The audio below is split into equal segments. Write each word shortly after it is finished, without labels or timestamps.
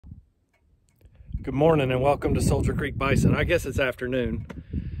Good morning and welcome to Soldier Creek Bison. I guess it's afternoon.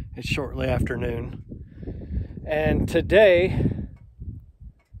 It's shortly afternoon. And today,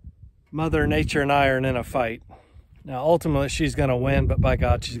 Mother Nature and I are in a fight. Now, ultimately, she's going to win, but by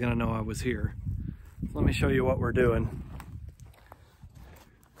God, she's going to know I was here. So let me show you what we're doing.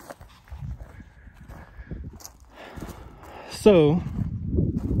 So,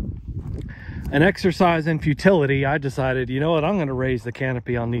 an exercise in futility, I decided, you know what, I'm going to raise the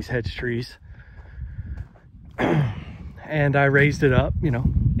canopy on these hedge trees. And I raised it up,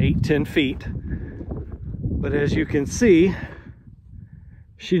 8-10 feet. But as you can see,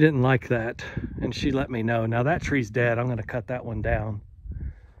 she didn't like that, and she let me know. Now that tree's dead. I'm going to cut that one down.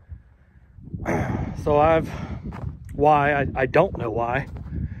 So I don't know why.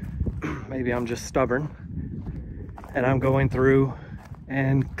 Maybe I'm just stubborn. And I'm going through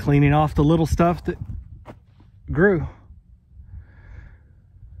and cleaning off the little stuff that grew.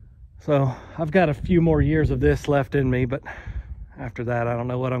 So I've got a few more years of this left in me, but after that, I don't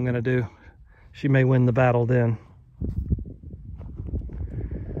know what I'm going to do. She may win the battle then.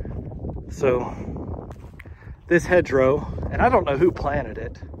 So this hedgerow, and I don't know who planted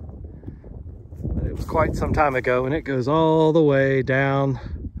it, but it was quite some time ago, and it goes all the way down,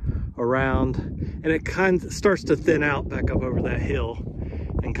 around, and it kind of starts to thin out back up over that hill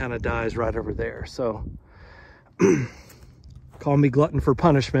and kind of dies right over there. So call me glutton for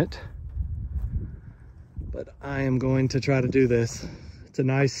punishment, but I am going to try to do this. It's a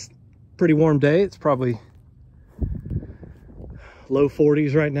nice, pretty warm day. It's probably low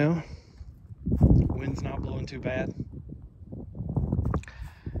 40s right now. Wind's not blowing too bad.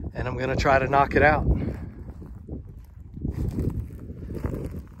 And I'm gonna try to knock it out.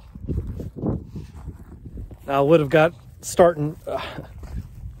 Now I would have got starting,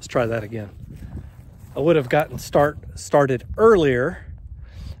 let's try that again. I would have gotten started earlier,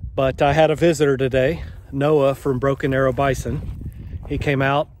 but I had a visitor today, Noah from Broken Arrow Bison. He came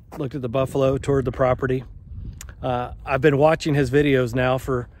out, looked at the buffalo, toured the property. I've been watching his videos now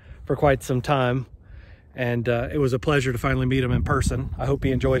for quite some time, and it was a pleasure to finally meet him in person. I hope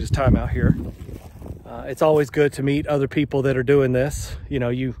he enjoyed his time out here. It's always good to meet other people that are doing this.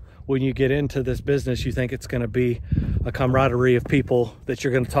 When you get into this business, you think it's going to be a camaraderie of people that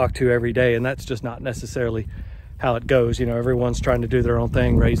you're going to talk to every day, and that's just not necessarily how it goes. Everyone's trying to do their own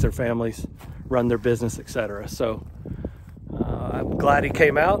thing, raise their families, run their business, etc. So I'm glad he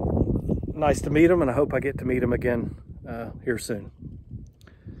came out. Nice to meet him, and I hope I get to meet him again here soon.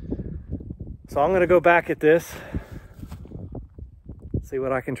 So I'm going to go back at this, see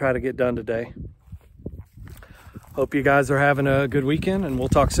what I can try to get done today. Hope you guys are having a good weekend, and we'll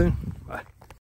talk soon.